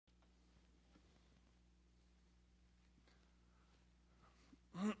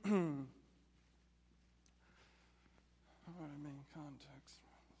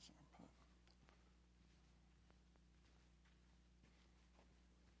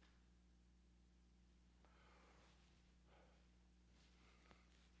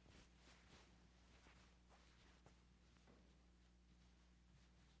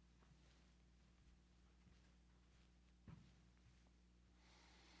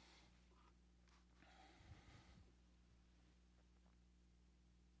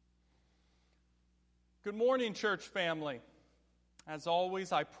Good morning, church family. As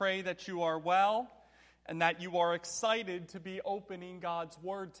always, I pray that you are well and that you are excited to be opening God's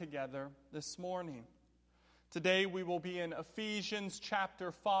Word together this morning. Today we will be in Ephesians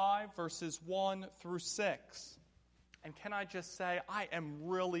chapter 5, verses 1 through 6. And can I just say, I am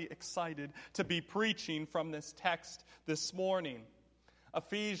really excited to be preaching from this text this morning.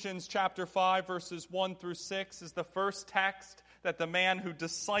 Ephesians chapter 5, verses 1 through 6 is the first text that the man who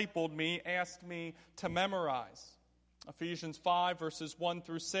discipled me asked me to memorize. Ephesians 5, verses 1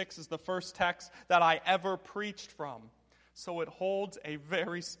 through 6 is the first text that I ever preached from. So it holds a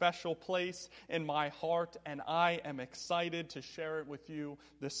very special place in my heart, and I am excited to share it with you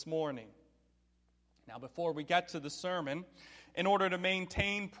this morning. Now, before we get to the sermon, in order to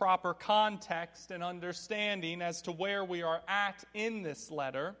maintain proper context and understanding as to where we are at in this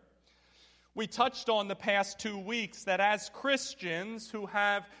letter, we touched on the past 2 weeks that as Christians who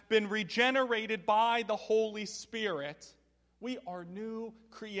have been regenerated by the Holy Spirit, we are new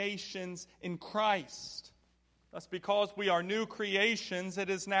creations in Christ. Thus, because we are new creations, it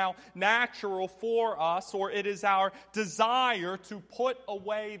is now natural for us, or it is our desire to put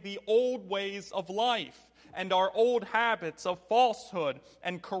away the old ways of life and our old habits of falsehood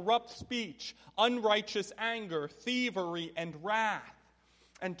and corrupt speech, unrighteous anger, thievery, and wrath,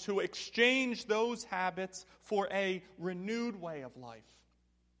 and to exchange those habits for a renewed way of life,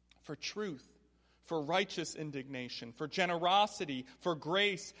 for truth, for righteous indignation, for generosity, for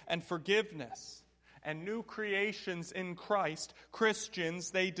grace and forgiveness. And new creations in Christ,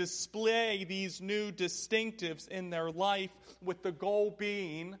 Christians, they display these new distinctives in their life with the goal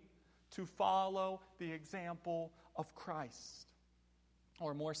being to follow the example of Christ.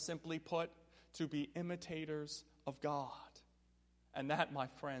 Or more simply put, to be imitators of God. And that, my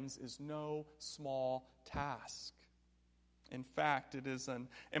friends, is no small task. In fact, it is an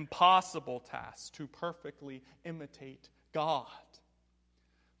impossible task to perfectly imitate God.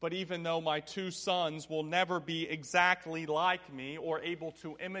 But even though my 2 sons will never be exactly like me or able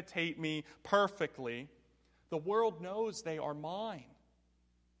to imitate me perfectly, the world knows they are mine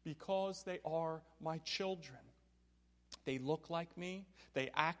because they are my children. They look like me,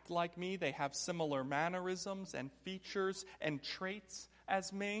 they act like me, they have similar mannerisms and features and traits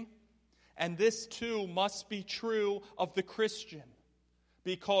as me. And this too must be true of the Christian,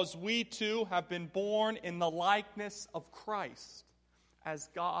 because we too have been born in the likeness of Christ as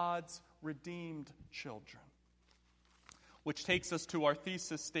God's redeemed children. Which takes us to our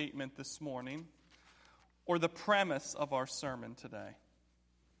thesis statement this morning, or the premise of our sermon today.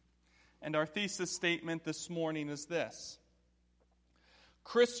 And our thesis statement this morning is this: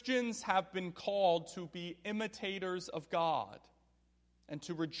 Christians have been called to be imitators of God and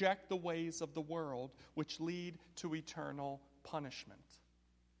to reject the ways of the world which lead to eternal punishment.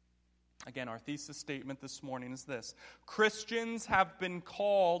 Again, our thesis statement this morning is this: Christians have been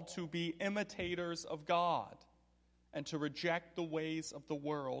called to be imitators of God and to reject the ways of the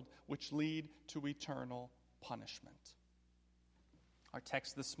world which lead to eternal punishment. Our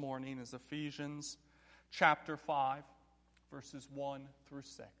text this morning is Ephesians chapter 5, verses 1 through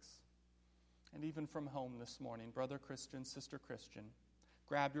 6. And even from home this morning, brother Christian, sister Christian,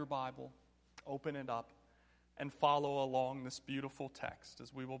 grab your Bible, open it up, and follow along this beautiful text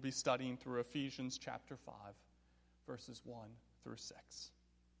as we will be studying through Ephesians chapter 5, verses 1 through 6.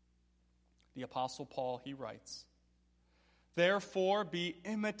 The Apostle Paul, he writes, "Therefore be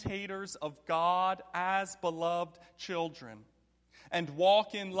imitators of God as beloved children, and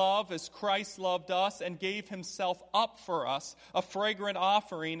walk in love as Christ loved us and gave himself up for us, a fragrant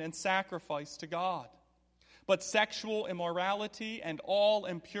offering and sacrifice to God. But sexual immorality and all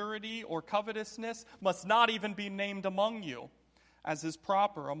impurity or covetousness must not even be named among you, as is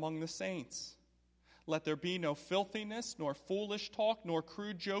proper among the saints. Let there be no filthiness, nor foolish talk, nor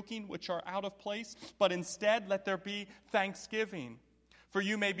crude joking, which are out of place, but instead let there be thanksgiving. For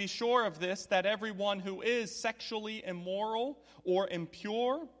you may be sure of this, that everyone who is sexually immoral or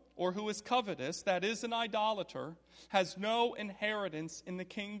impure, or who is covetous, that is an idolater, has no inheritance in the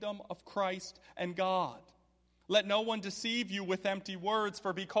kingdom of Christ and God. Let no one deceive you with empty words,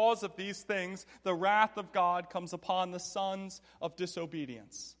 for because of these things the wrath of God comes upon the sons of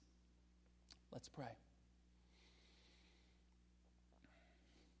disobedience." Let's pray.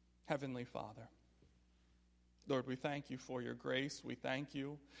 Heavenly Father, Lord, we thank you for your grace. We thank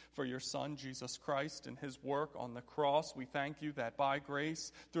you for your Son, Jesus Christ, and his work on the cross. We thank you that by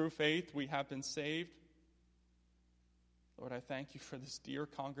grace, through faith, we have been saved. Lord, I thank you for this dear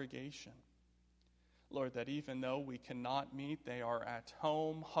congregation. Lord, that even though we cannot meet, they are at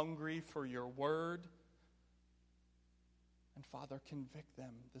home, hungry for your word. And Father, convict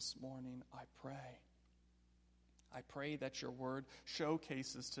them this morning, I pray. I pray that your word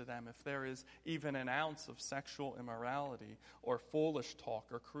showcases to them if there is even an ounce of sexual immorality or foolish talk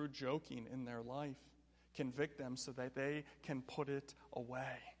or crude joking in their life. Convict them so that they can put it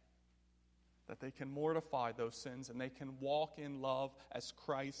away, that they can mortify those sins and they can walk in love as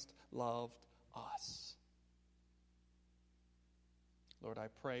Christ loved us. Lord, I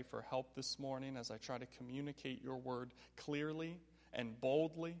pray for help this morning as I try to communicate your word clearly and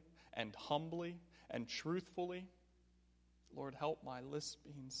boldly and humbly and truthfully. Lord, help my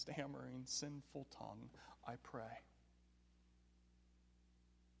lisping, stammering, sinful tongue, I pray.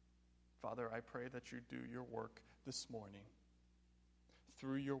 Father, I pray that you do your work this morning.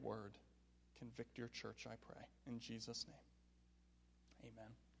 Through your word, convict your church, I pray. In Jesus' name,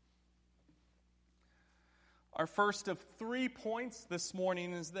 amen. Our first of 3 points this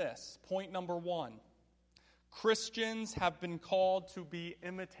morning is this. Point number 1. Christians have been called to be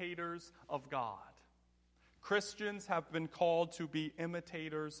imitators of God. Christians have been called to be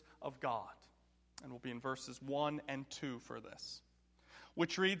imitators of God. And we'll be in verses 1 and 2 for this.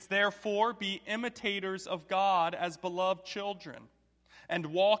 Which reads, "Therefore be imitators of God as beloved children, and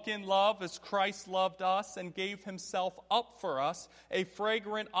walk in love as Christ loved us and gave himself up for us, a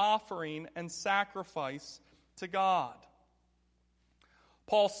fragrant offering and sacrifice to God."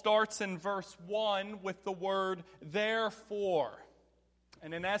 Paul starts in verse 1 with the word therefore.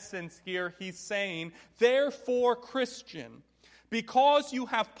 And in essence here he's saying, therefore, Christian, because you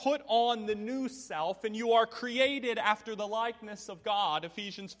have put on the new self and you are created after the likeness of God,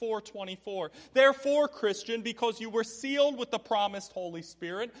 Ephesians 4:24. Therefore, Christian, because you were sealed with the promised Holy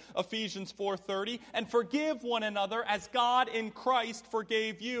Spirit, Ephesians 4:30, and forgive one another as God in Christ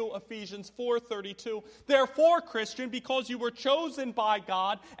forgave you, Ephesians 4:32. Therefore, Christian, because you were chosen by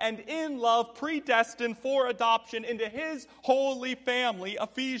God and in love predestined for adoption into his holy family,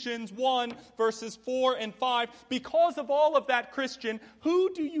 Ephesians 1, verses 4 and 5. Because of all of that, Christian,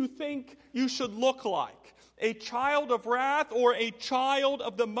 who do you think you should look like? A child of wrath or a child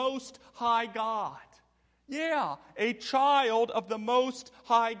of the Most High God? Yeah, a child of the Most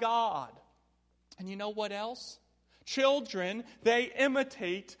High God. And you know what else? Children, they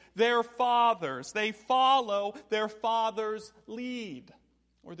imitate their fathers. They follow their father's lead.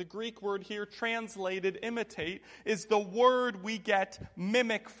 Or the Greek word here translated imitate is the word we get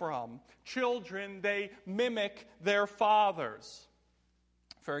mimic from. Children, they mimic their fathers.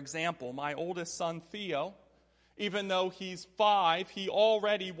 For example, my oldest son Theo, even though he's 5, he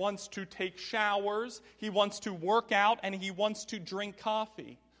already wants to take showers, he wants to work out, and he wants to drink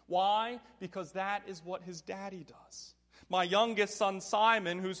coffee. Why? Because that is what his daddy does. My youngest son,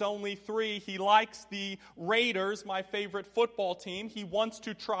 Simon, who's only 3, he likes the Raiders, my favorite football team. He wants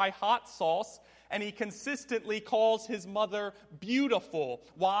to try hot sauce, and he consistently calls his mother beautiful.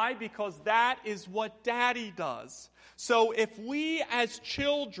 Why? Because that is what daddy does. So if we as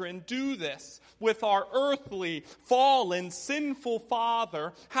children do this with our earthly, fallen, sinful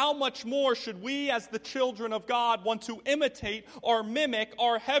father, how much more should we as the children of God want to imitate or mimic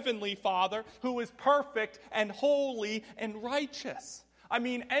our heavenly Father who is perfect and holy and righteous? I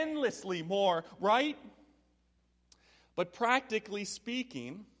mean, endlessly more, right? But practically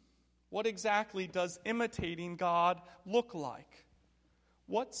speaking, what exactly does imitating God look like?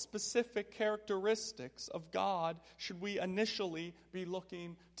 What specific characteristics of God should we initially be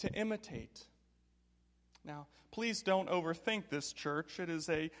looking to imitate? Now, please don't overthink this, church. It is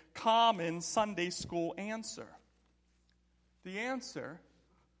a common Sunday school answer. The answer,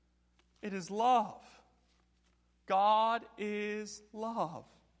 it is love. God is love.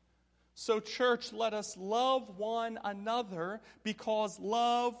 So, church, let us love one another because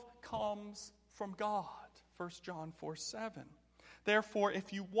love comes from God. 1 John 4:7. Therefore,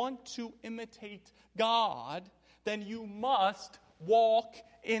 if you want to imitate God, then you must walk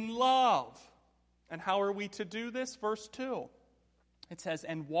in love. And how are we to do this? Verse 2. It says,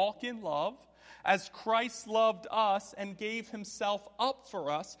 "And walk in love, as Christ loved us and gave himself up for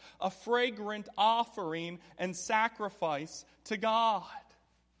us, a fragrant offering and sacrifice to God."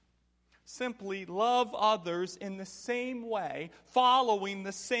 Simply love others in the same way, following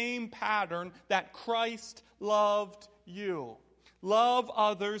the same pattern that Christ loved you. Love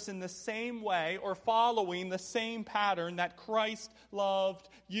others in the same way or following the same pattern that Christ loved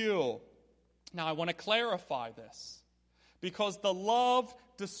you. Now, I want to clarify this because the love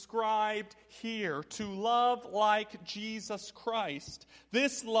described here, to love like Jesus Christ.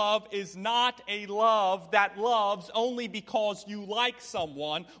 This love is not a love that loves only because you like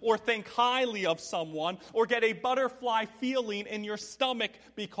someone or think highly of someone or get a butterfly feeling in your stomach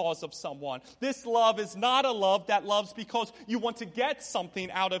because of someone. This love is not a love that loves because you want to get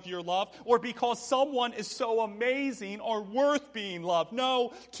something out of your love or because someone is so amazing or worth being loved.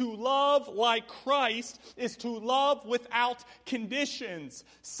 No, to love like Christ is to love without conditions,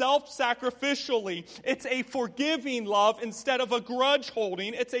 self-sacrificially. It's a forgiving love instead of a grudge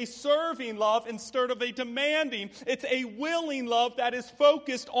holding. It's a serving love instead of a demanding. It's a willing love that is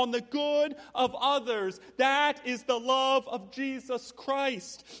focused on the good of others. That is the love of Jesus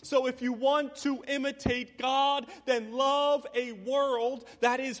Christ. So if you want to imitate God, then love a world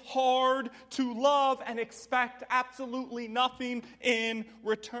that is hard to love and expect absolutely nothing in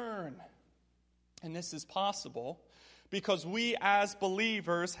return. And this is possible because we as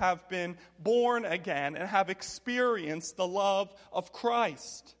believers have been born again and have experienced the love of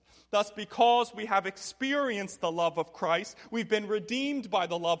Christ. Thus, because we have experienced the love of Christ, we've been redeemed by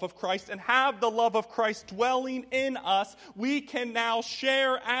the love of Christ and have the love of Christ dwelling in us, we can now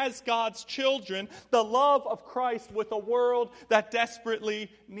share as God's children the love of Christ with a world that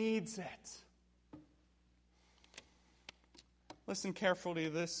desperately needs it. Listen carefully to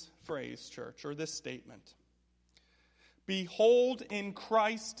this phrase, church, or this statement. Behold in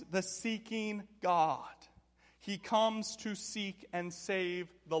Christ the seeking God. He comes to seek and save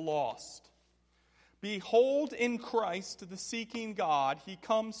the lost. Behold in Christ the seeking God. He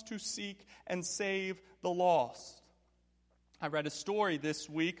comes to seek and save the lost. I read a story this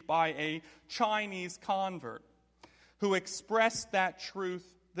week by a Chinese convert who expressed that truth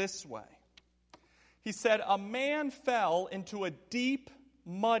this way. He said, a man fell into a deep,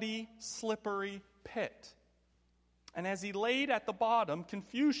 muddy, slippery pit. And as he laid at the bottom,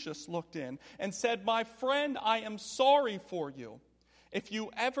 Confucius looked in and said, my friend, I am sorry for you. If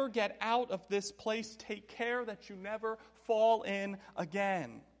you ever get out of this place, take care that you never fall in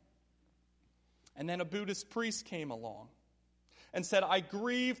again. And then a Buddhist priest came along and said, I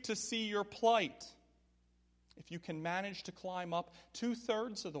grieve to see your plight. If you can manage to climb up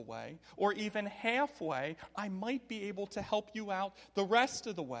 2/3 of the way, or even halfway, I might be able to help you out the rest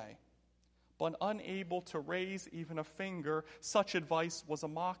of the way. But unable to raise even a finger, such advice was a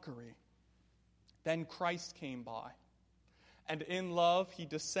mockery. Then Christ came by, and in love he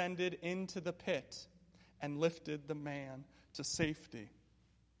descended into the pit and lifted the man to safety.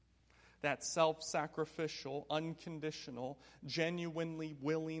 That self-sacrificial, unconditional, genuinely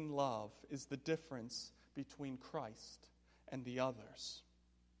willing love is the difference between Christ and the others.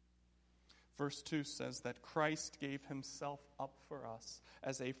 Verse 2 says that Christ gave himself up for us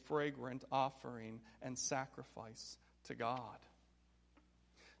as a fragrant offering and sacrifice to God.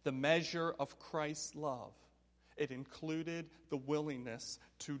 The measure of Christ's love, it included the willingness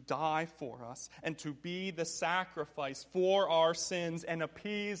to die for us and to be the sacrifice for our sins and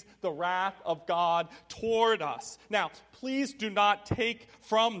appease the wrath of God toward us. Now, please do not take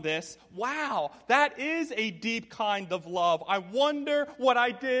from this, wow, that is a deep kind of love. I wonder what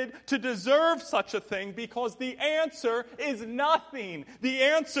I did to deserve such a thing, because the answer is nothing. The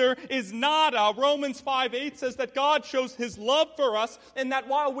answer is nada. Romans 5:8 says that God shows his love for us and that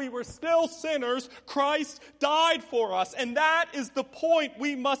while we were still sinners, Christ died for us. And that is the point.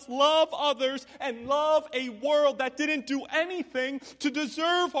 We must love others and love a world that didn't do anything to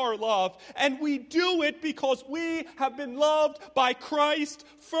deserve our love. And we do it because we have been loved by Christ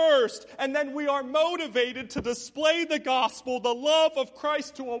first. And then we are motivated to display the gospel, the love of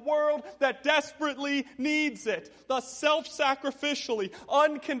Christ, to a world that desperately needs it. Thus, self-sacrificially,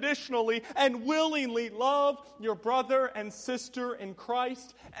 unconditionally, and willingly love your brother and sister in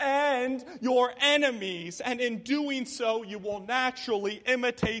Christ and your enemies. And in doing so, you will naturally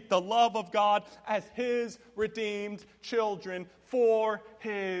imitate the love of God as his redeemed children for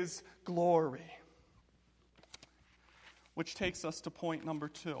his glory. Which takes us to point number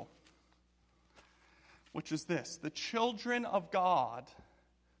 2, which is this: the children of God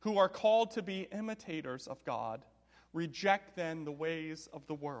who are called to be imitators of God reject then the ways of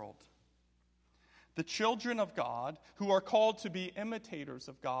the world. The children of God who are called to be imitators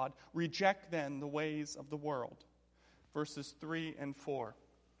of God reject then the ways of the world. Verses 3 and 4.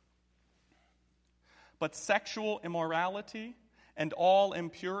 But sexual immorality and all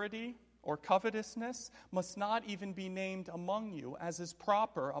impurity or covetousness must not even be named among you, as is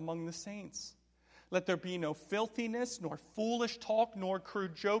proper among the saints. Let there be no filthiness, nor foolish talk, nor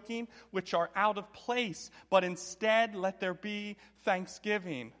crude joking, which are out of place, but instead let there be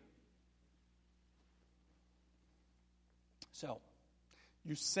thanksgiving. So,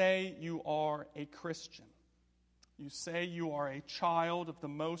 You say you are a Christian. You say you are a child of the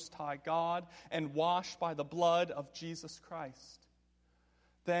Most High God and washed by the blood of Jesus Christ.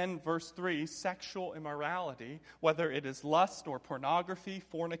 Then, verse 3, sexual immorality, whether it is lust or pornography,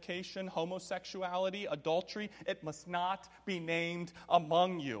 fornication, homosexuality, adultery, it must not be named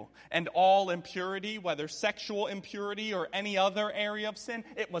among you. And all impurity, whether sexual impurity or any other area of sin,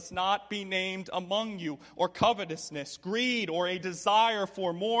 it must not be named among you. Or covetousness, greed, or a desire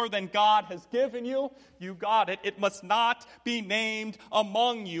for more than God has given you. You got it. It must not be named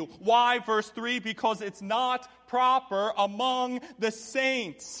among you. Why, verse 3? Because it's not proper among the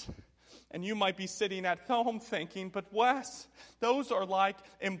saints. And you might be sitting at home thinking, but Wes, those are like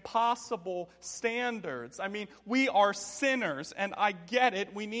impossible standards. I mean, we are sinners, and I get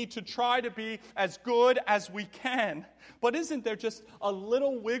it. We need to try to be as good as we can. But isn't there just a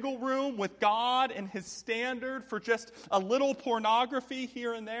little wiggle room with God and His standard for just a little pornography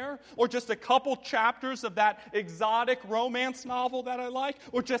here and there? Or just a couple chapters of that exotic romance novel that I like?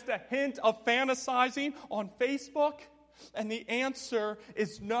 Or just a hint of fantasizing on Facebook? And the answer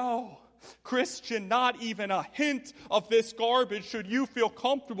is no. Christian, not even a hint of this garbage should you feel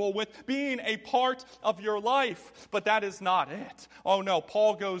comfortable with being a part of your life. But that is not it. Oh no,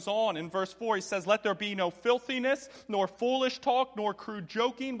 Paul goes on in verse 4. He says, let there be no filthiness, nor foolish talk, nor crude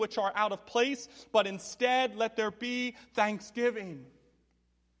joking, which are out of place, but instead let there be thanksgiving.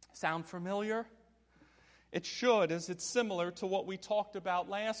 Sound familiar? It should, as it's similar to what we talked about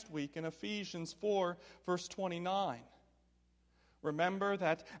last week in Ephesians 4, verse 29. Remember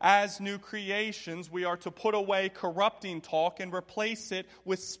that as new creations, we are to put away corrupting talk and replace it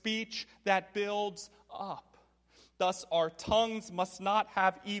with speech that builds up. Thus, our tongues must not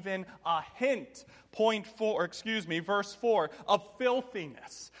have even a hint, verse 4, of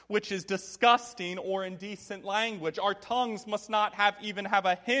filthiness, which is disgusting or indecent language. Our tongues must not even have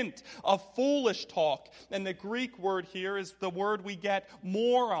a hint of foolish talk. And the Greek word here is the word we get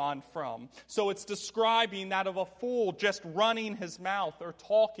moron from. So it's describing that of a fool just running his mouth or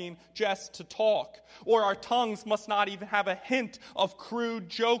talking just to talk. Or our tongues must not even have a hint of crude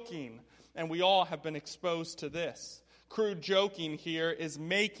joking. And we all have been exposed to this. Crude joking here is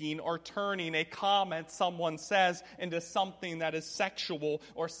making or turning a comment someone says into something that is sexual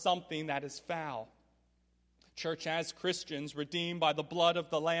or something that is foul. Church, as Christians redeemed by the blood of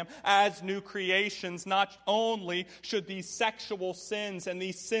the Lamb, as new creations, not only should these sexual sins and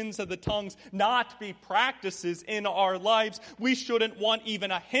these sins of the tongues not be practices in our lives, we shouldn't want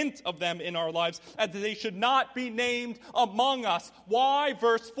even a hint of them in our lives, and they should not be named among us. Why?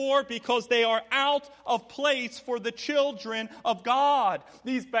 Verse 4, because they are out of place for the children of God.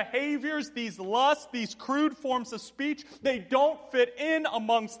 These behaviors, these lusts, these crude forms of speech, they don't fit in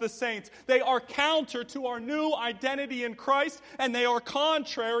amongst the saints. They are counter to our new identity in Christ, and they are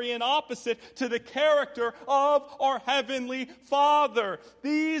contrary and opposite to the character of our Heavenly Father.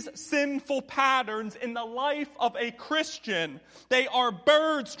 These sinful patterns in the life of a Christian, they are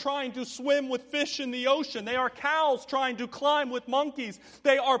birds trying to swim with fish in the ocean. They are cows trying to climb with monkeys.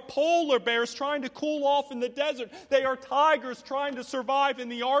 They are polar bears trying to cool off in the desert. They are tigers trying to survive in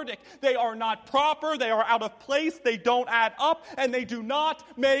the Arctic. They are not proper. They are out of place. They don't add up, and they do not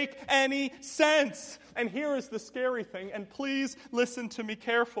make any sense. And here is the scary thing, and please listen to me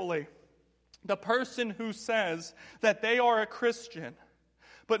carefully. The person who says that they are a Christian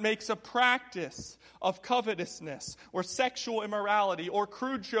but makes a practice of covetousness or sexual immorality or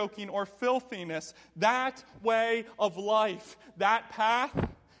crude joking or filthiness, that way of life, that path,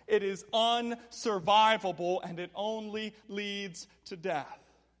 it is unsurvivable and it only leads to death.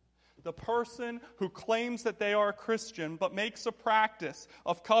 The person who claims that they are a Christian but makes a practice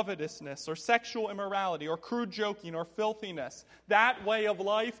of covetousness or sexual immorality or crude joking or filthiness, that way of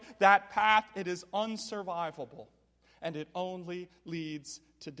life, that path, it is unsurvivable and it only leads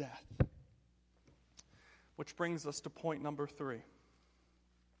to death. Which brings us to point number 3.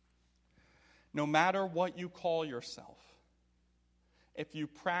 No matter what you call yourself, if you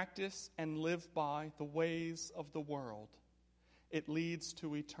practice and live by the ways of the world, it leads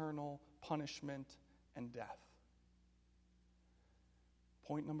to eternal punishment and death.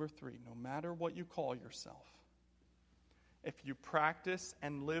 Point number 3, no matter what you call yourself, if you practice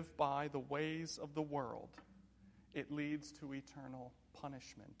and live by the ways of the world, it leads to eternal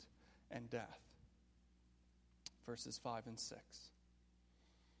punishment and death. Verses 5 and 6.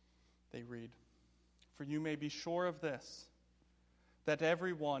 They read, "For you may be sure of this, that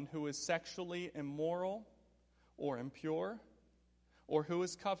everyone who is sexually immoral or impure, or who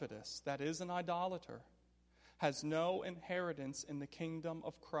is covetous, that is, an idolater, has no inheritance in the kingdom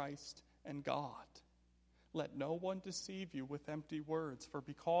of Christ and God. Let no one deceive you with empty words, for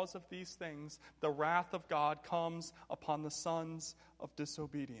because of these things the wrath of God comes upon the sons of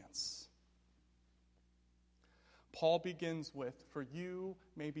disobedience. Paul begins with, for you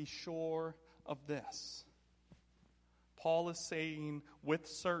may be sure of this. Paul is saying with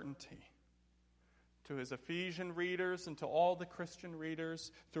certainty to his Ephesian readers and to all the Christian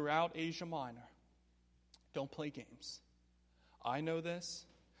readers throughout Asia Minor, don't play games. I know this.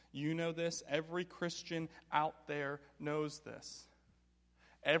 You know this. Every Christian out there knows this.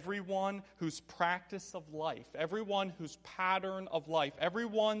 Everyone whose practice of life, everyone whose pattern of life,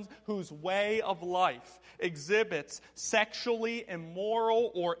 everyone whose way of life exhibits sexually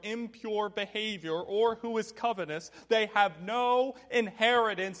immoral or impure behavior or who is covetous, they have no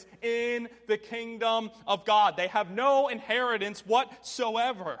inheritance in the kingdom of God. They have no inheritance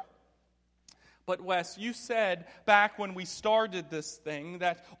whatsoever. But Wes, you said back when we started this thing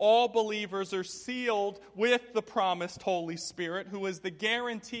that all believers are sealed with the promised Holy Spirit, who is the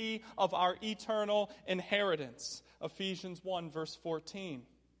guarantee of our eternal inheritance. Ephesians 1, verse 14.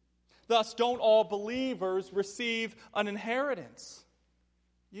 Thus, don't all believers receive an inheritance?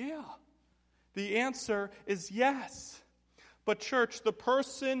 Yeah. The answer is yes. But church, the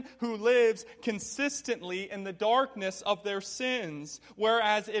person who lives consistently in the darkness of their sins,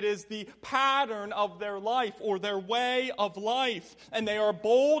 whereas it is the pattern of their life or their way of life, and they are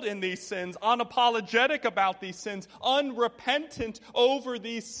bold in these sins, unapologetic about these sins, unrepentant over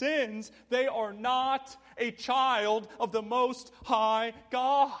these sins, they are not a child of the Most High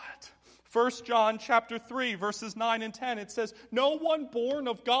God. 1 John chapter 3, verses 9 and 10, it says, no one born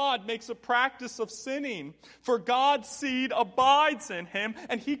of God makes a practice of sinning, for God's seed abides in him,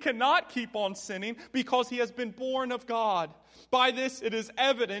 and he cannot keep on sinning because he has been born of God. By this it is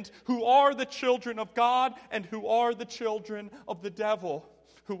evident who are the children of God and who are the children of the devil.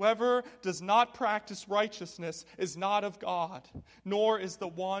 Whoever does not practice righteousness is not of God, nor is the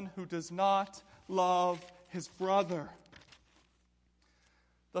one who does not love his brother.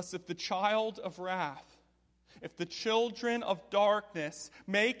 Thus, if the child of wrath, if the children of darkness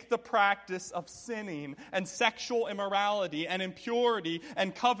make the practice of sinning and sexual immorality and impurity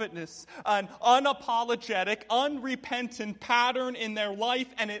and covetousness an unapologetic, unrepentant pattern in their life,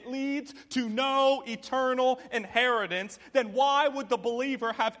 and it leads to no eternal inheritance, then why would the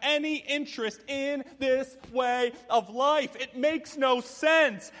believer have any interest in this way of life? It makes no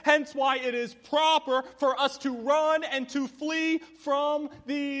sense. Hence why it is proper for us to run and to flee from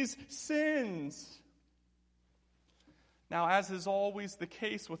these sins. Now, as is always the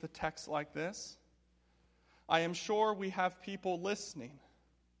case with a text like this, I am sure we have people listening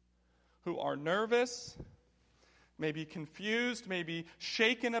who are nervous, maybe confused, maybe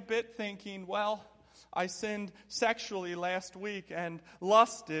shaken a bit, thinking, well, I sinned sexually last week and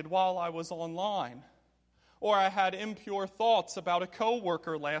lusted while I was online. Or I had impure thoughts about a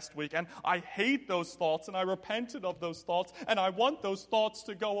coworker last week, and I hate those thoughts, and I repented of those thoughts, and I want those thoughts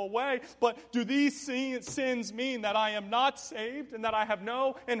to go away. But do these sins mean that I am not saved and that I have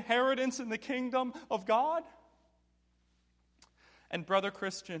no inheritance in the kingdom of God? And brother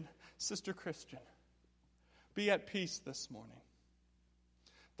Christian, sister Christian, be at peace this morning.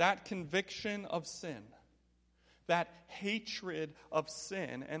 That conviction of sin, that hatred of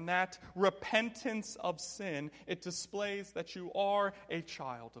sin, and that repentance of sin, it displays that you are a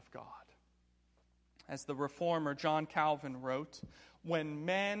child of God. As the reformer John Calvin wrote, when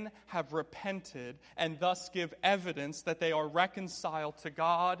men have repented and thus give evidence that they are reconciled to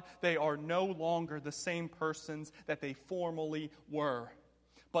God, they are no longer the same persons that they formerly were.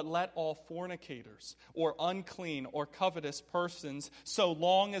 But let all fornicators or unclean or covetous persons, so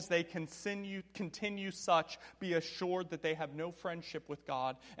long as they continue such, be assured that they have no friendship with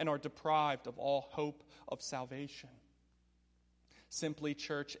God and are deprived of all hope of salvation. Simply,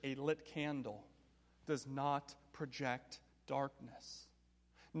 church, a lit candle does not project darkness,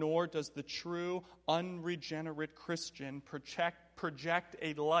 nor does the true unregenerate Christian project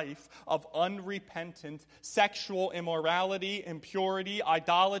a life of unrepentant sexual immorality, impurity,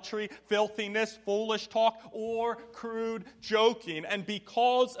 idolatry, filthiness, foolish talk, or crude joking. And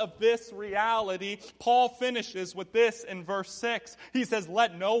because of this reality, Paul finishes with this in verse 6. He says,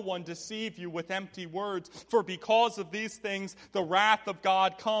 let no one deceive you with empty words, for because of these things the wrath of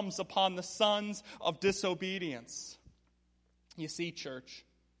God comes upon the sons of disobedience. You see, church,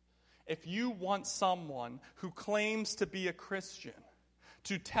 if you want someone who claims to be a Christian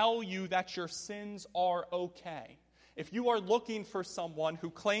to tell you that your sins are okay, if you are looking for someone who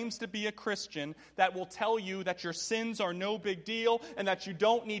claims to be a Christian that will tell you that your sins are no big deal and that you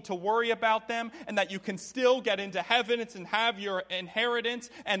don't need to worry about them and that you can still get into heaven and have your inheritance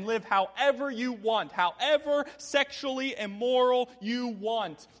and live however you want, however sexually immoral you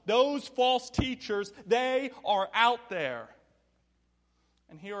want, those false teachers, they are out there.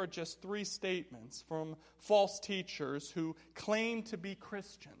 And here are just 3 statements from false teachers who claim to be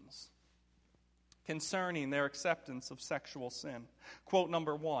Christians concerning their acceptance of sexual sin. Quote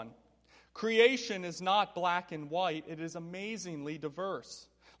number 1, creation is not black and white, it is amazingly diverse,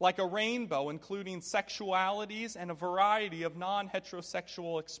 like a rainbow including sexualities and a variety of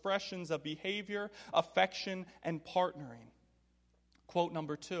non-heterosexual expressions of behavior, affection, and partnering. Quote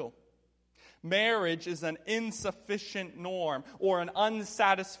number 2, marriage is an insufficient norm or an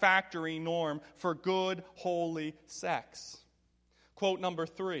unsatisfactory norm for good, holy sex. Quote number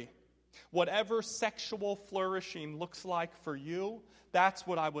 3, whatever sexual flourishing looks like for you, that's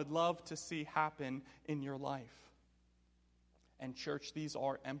what I would love to see happen in your life. And church, these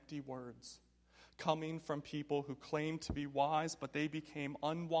are empty words coming from people who claim to be wise, but they became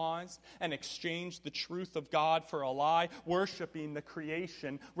unwise and exchanged the truth of God for a lie, worshiping the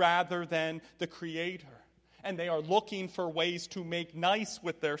creation rather than the Creator. And they are looking for ways to make nice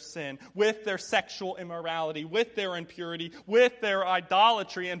with their sin, with their sexual immorality, with their impurity, with their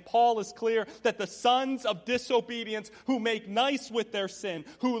idolatry. And Paul is clear that the sons of disobedience who make nice with their sin,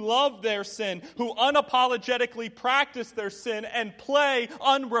 who love their sin, who unapologetically practice their sin and play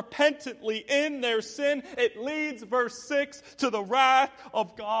unrepentantly in their sin, it leads, verse 6, to the wrath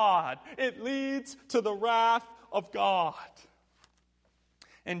of God. It leads to the wrath of God.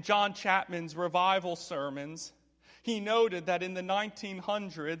 In John Chapman's revival sermons, he noted that in the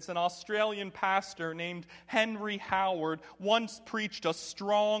 1900s, an Australian pastor named Henry Howard once preached a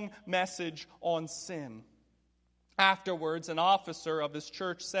strong message on sin. Afterwards, an officer of his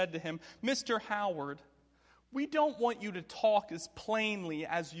church said to him, "Mr. Howard, we don't want you to talk as plainly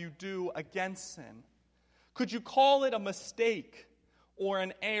as you do against sin. Could you call it a mistake or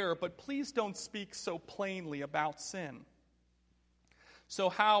an error, but please don't speak so plainly about sin." So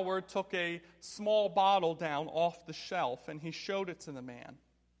Howard took a small bottle down off the shelf and he showed it to the man.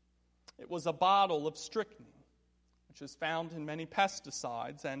 It was a bottle of strychnine, which is found in many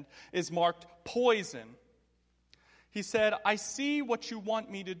pesticides and is marked poison. He said, "I see what you want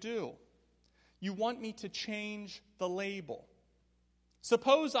me to do. You want me to change the label.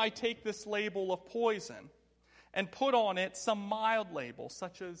 Suppose I take this label of poison and put on it some mild label,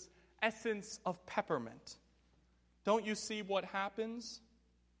 such as essence of peppermint. Don't you see what happens?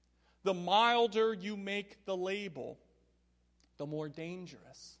 The milder you make the label, the more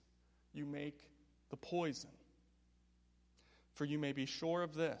dangerous you make the poison. For you may be sure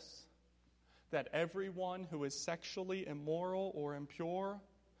of this, that everyone who is sexually immoral or impure,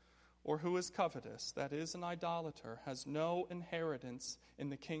 or who is covetous, that is an idolater, has no inheritance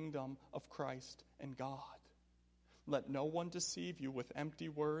in the kingdom of Christ and God. Let no one deceive you with empty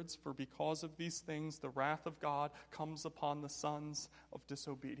words, for because of these things the wrath of God comes upon the sons of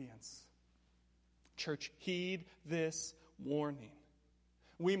disobedience." Church, heed this warning.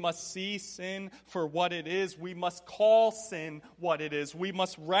 We must see sin for what it is. We must call sin what it is. We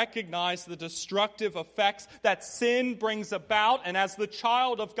must recognize the destructive effects that sin brings about. And as the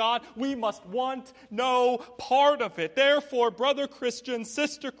child of God, we must want no part of it. Therefore, brother Christian,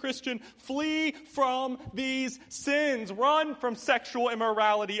 sister Christian, flee from these sins. Run from sexual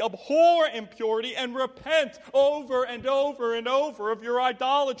immorality. Abhor impurity and repent over and over and over of your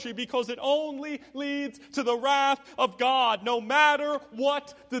idolatry, because it only leads to the wrath of God, no matter what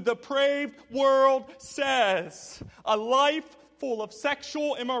the depraved world says. A life full of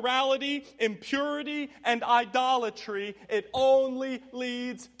sexual immorality, impurity, and idolatry, it only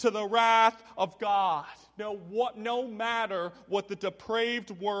leads to the wrath of God. No matter what the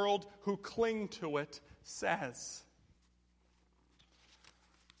depraved world who cling to it says.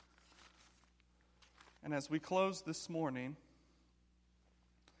 And as we close this morning,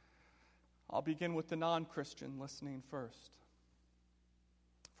 I'll begin with the non-Christian listening first.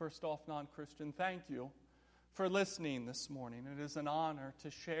 First off, non-Christian, thank you for listening this morning. It is an honor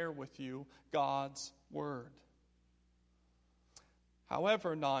to share with you God's Word.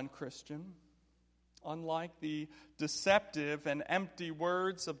 However, non-Christian, unlike the deceptive and empty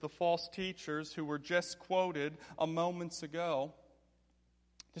words of the false teachers who were just quoted a moment ago,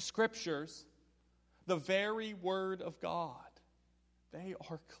 the Scriptures, the very Word of God, they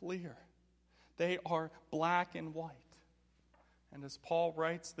are clear. They are black and white. And as Paul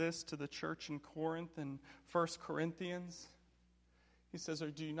writes this to the church in Corinth in 1 Corinthians, He says,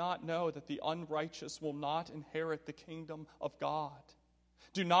 or do you not know that the unrighteous will not inherit the kingdom of God?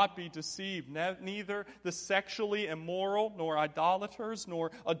 Do not be deceived. Neither the sexually immoral, nor idolaters,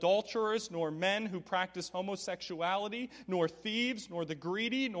 nor adulterers, nor men who practice homosexuality, nor thieves, nor the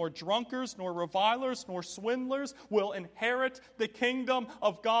greedy, nor drunkards, nor revilers, nor swindlers will inherit the kingdom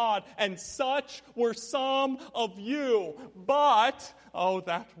of God. And such were some of you. But, oh,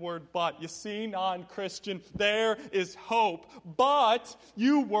 that word but, you see, non-Christian, there is hope. But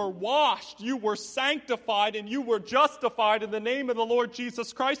you were washed, you were sanctified, and you were justified in the name of the Lord Jesus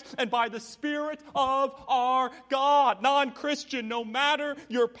Christ and by the Spirit of our God. Non-Christian, no matter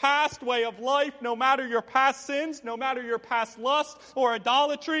your past way of life, no matter your past sins, no matter your past lusts or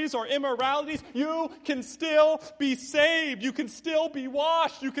idolatries or immoralities, you can still be saved. You can still be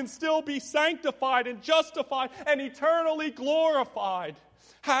washed. You can still be sanctified and justified and eternally glorified.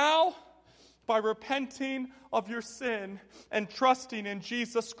 How? By repenting of your sin and trusting in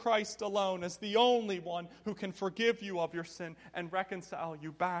Jesus Christ alone as the only one who can forgive you of your sin and reconcile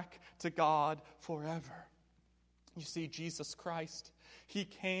you back to God forever. You see, Jesus Christ, He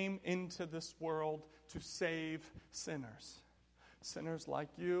came into this world to save sinners. Sinners like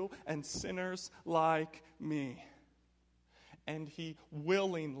you and sinners like me. And He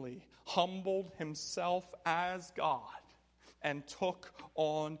willingly humbled Himself as God and took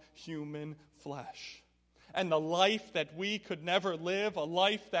on human flesh. And the life that we could never live, a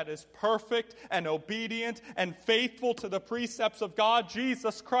life that is perfect and obedient and faithful to the precepts of God,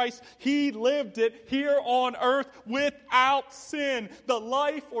 Jesus Christ, He lived it here on earth without sin. The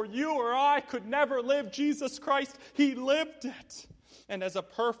life or you or I could never live, Jesus Christ, He lived it. And as a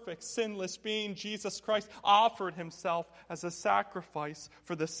perfect, sinless being, Jesus Christ offered Himself as a sacrifice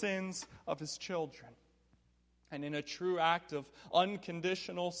for the sins of His children. And in a true act of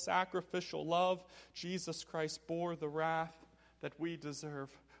unconditional sacrificial love, Jesus Christ bore the wrath that we deserve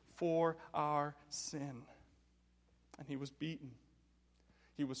for our sin. And He was beaten.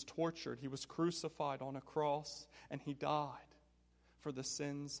 He was tortured. He was crucified on a cross. And He died for the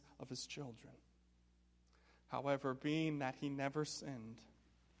sins of His children. However, being that He never sinned,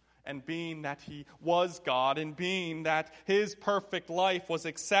 and being that He was God, and being that His perfect life was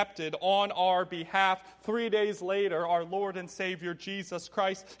accepted on our behalf, 3 days later, our Lord and Savior Jesus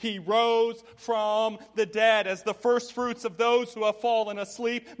Christ, He rose from the dead as the first fruits of those who have fallen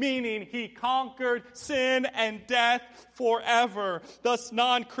asleep, meaning He conquered sin and death forever. Thus,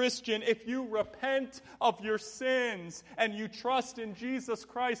 non-Christian, if you repent of your sins and you trust in Jesus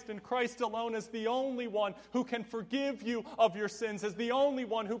Christ and Christ alone as the only one who can forgive you of your sins, as the only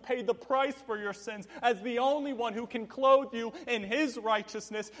one who paid the price for your sins, as the only one who can clothe you in His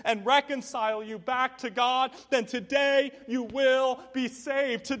righteousness and reconcile you back to God, then today you will be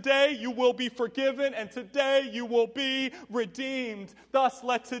saved. Today you will be forgiven, and today you will be redeemed. Thus,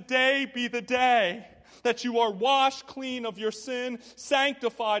 let today be the day that you are washed clean of your sin,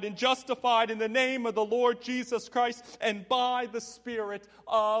 sanctified and justified in the name of the Lord Jesus Christ and by the Spirit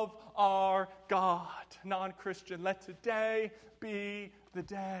of our God. Non-Christian, let today be the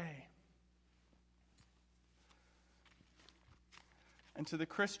day. And to the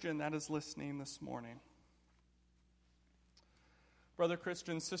Christian that is listening this morning, brother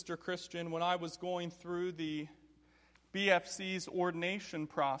Christian, sister Christian, when I was going through the BFC's ordination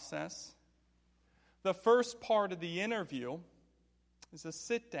process, the first part of the interview is a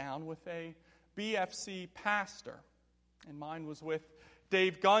sit-down with a BFC pastor. And mine was with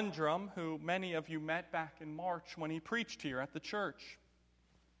Dave Gundrum, who many of you met back in March when he preached here at the church.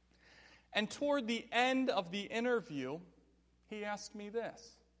 And toward the end of the interview, he asked me this.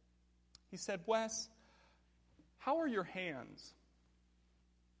 He said, Wes, how are your hands?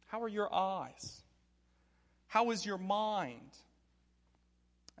 How are your eyes? How is your mind?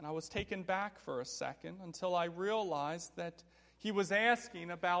 And I was taken back for a second until I realized that he was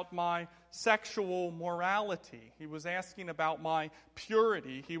asking about my sexual morality. He was asking about my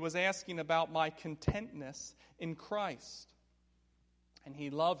purity. He was asking about my contentness in Christ. And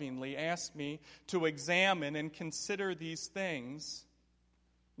he lovingly asked me to examine and consider these things,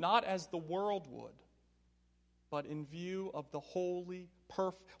 not as the world would, but in view of the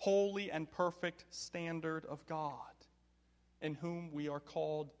holy and perfect standard of God, in whom we are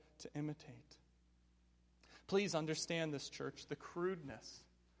called to imitate. Please understand this, church, the crudeness,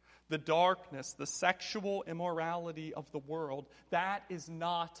 the darkness, the sexual immorality of the world, that is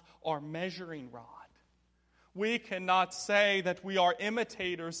not our measuring rod. We cannot say that we are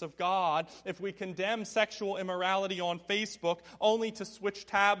imitators of God if we condemn sexual immorality on Facebook only to switch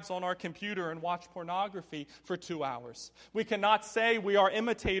tabs on our computer and watch pornography for 2 hours. We cannot say we are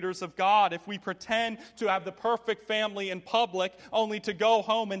imitators of God if we pretend to have the perfect family in public only to go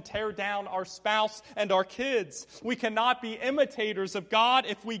home and tear down our spouse and our kids. We cannot be imitators of God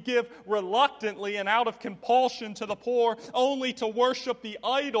if we give reluctantly and out of compulsion to the poor only to worship the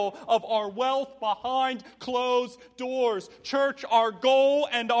idol of our wealth behind closed doors. Church, our goal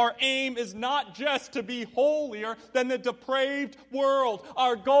and our aim is not just to be holier than the depraved world.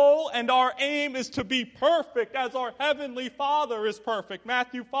 Our goal and our aim is to be perfect as our Heavenly Father is perfect.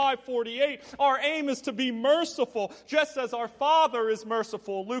 Matthew 5:48. Our aim is to be merciful just as our Father is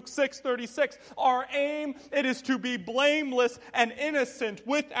merciful. Luke 6:36. Our aim, it is to be blameless and innocent,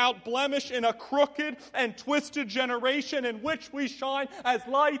 without blemish in a crooked and twisted generation in which we shine as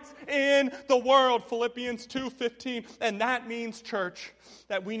lights in the world. Philippians 2:15. And that means, church,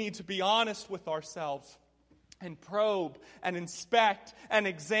 that we need to be honest with ourselves and probe and inspect and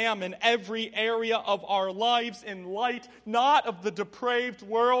examine every area of our lives in light not of the depraved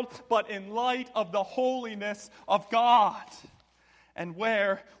world, but in light of the holiness of God. And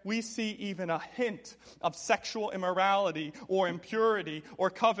where we see even a hint of sexual immorality or impurity or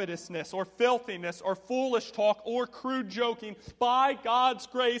covetousness or filthiness or foolish talk or crude joking, by God's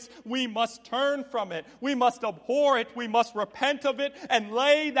grace, we must turn from it. We must abhor it. We must repent of it and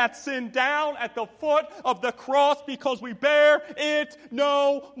lay that sin down at the foot of the cross because we bear it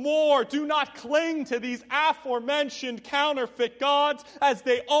no more. Do not cling to these aforementioned counterfeit gods, as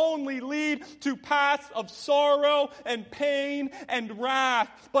they only lead to paths of sorrow and pain and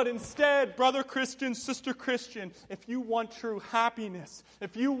wrath. But instead, brother Christian, sister Christian, if you want true happiness,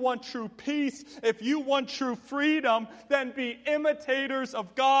 if you want true peace, if you want true freedom, then be imitators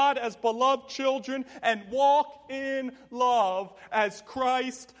of God as beloved children and walk in love as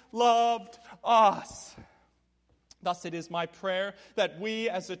Christ loved us. Thus it is my prayer that we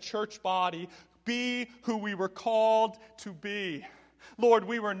as a church body be who we were called to be. Lord,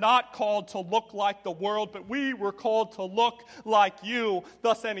 we were not called to look like the world, but we were called to look like you.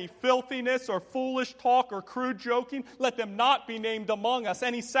 Thus, any filthiness or foolish talk or crude joking, let them not be named among us.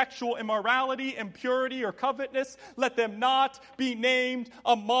 Any sexual immorality, impurity, or covetousness, let them not be named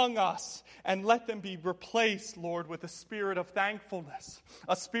among us. And let them be replaced, Lord, with a spirit of thankfulness,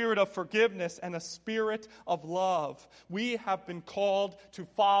 a spirit of forgiveness, and a spirit of love. We have been called to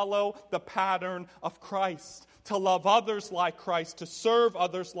follow the pattern of Christ, to love others like Christ, to serve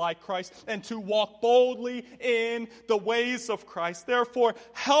others like Christ, and to walk boldly in the ways of Christ. Therefore,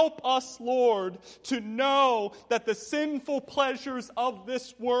 help us, Lord, to know that the sinful pleasures of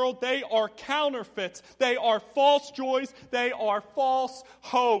this world, they are counterfeits, they are false joys, they are false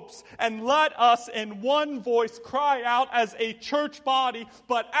hopes. And let us in one voice cry out as a church body,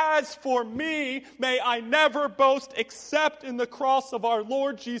 but as for me, may I never boast except in the cross of our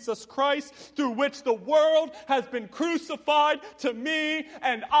Lord Jesus Christ, through which the world has been crucified to me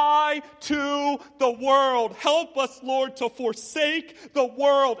and I to the world. Help us, Lord, to forsake the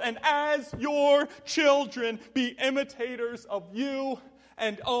world and as your children be imitators of you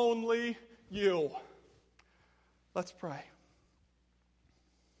and only you. Let's pray.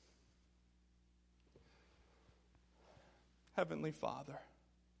 Heavenly Father,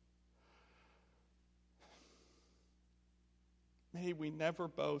 may we never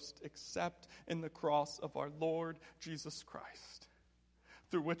boast except in the cross of our Lord Jesus Christ,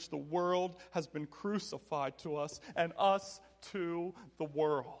 through which the world has been crucified to us and us to the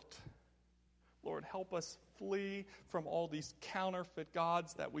world. Lord, help us flee from all these counterfeit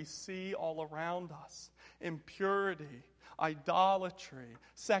gods that we see all around us. Impurity, idolatry,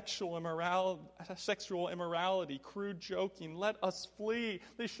 sexual immorality, crude joking. Let us flee.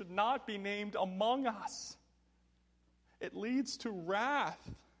 They should not be named among us. It leads to wrath.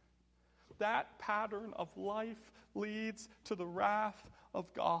 That pattern of life leads to the wrath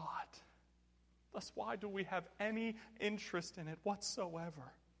of God. Thus, why do we have any interest in it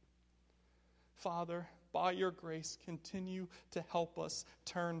whatsoever? Father, by your grace, continue to help us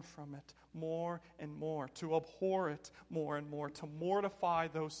turn from it more and more, to abhor it more and more, to mortify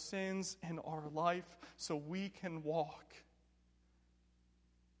those sins in our life so we can walk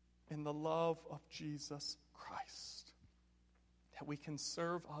in the love of Jesus Christ. That we can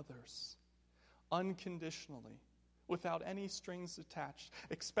serve others unconditionally, without any strings attached,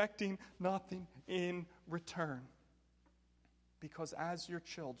 expecting nothing in return. Because as your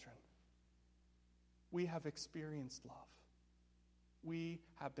children, we have experienced love. We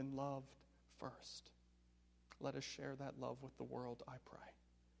have been loved first. Let us share that love with the world, I pray.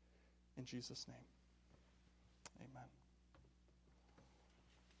 In Jesus' name. Amen.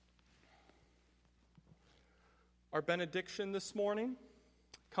 Our benediction this morning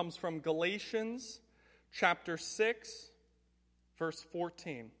comes from Galatians chapter 6, verse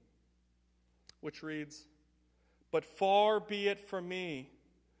 14, which reads, "But far be it from me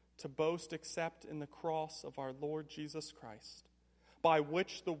to boast except in the cross of our Lord Jesus Christ, by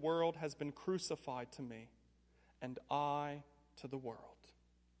which the world has been crucified to me, and I to the world."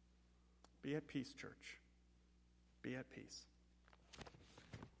 Be at peace, church. Be at peace.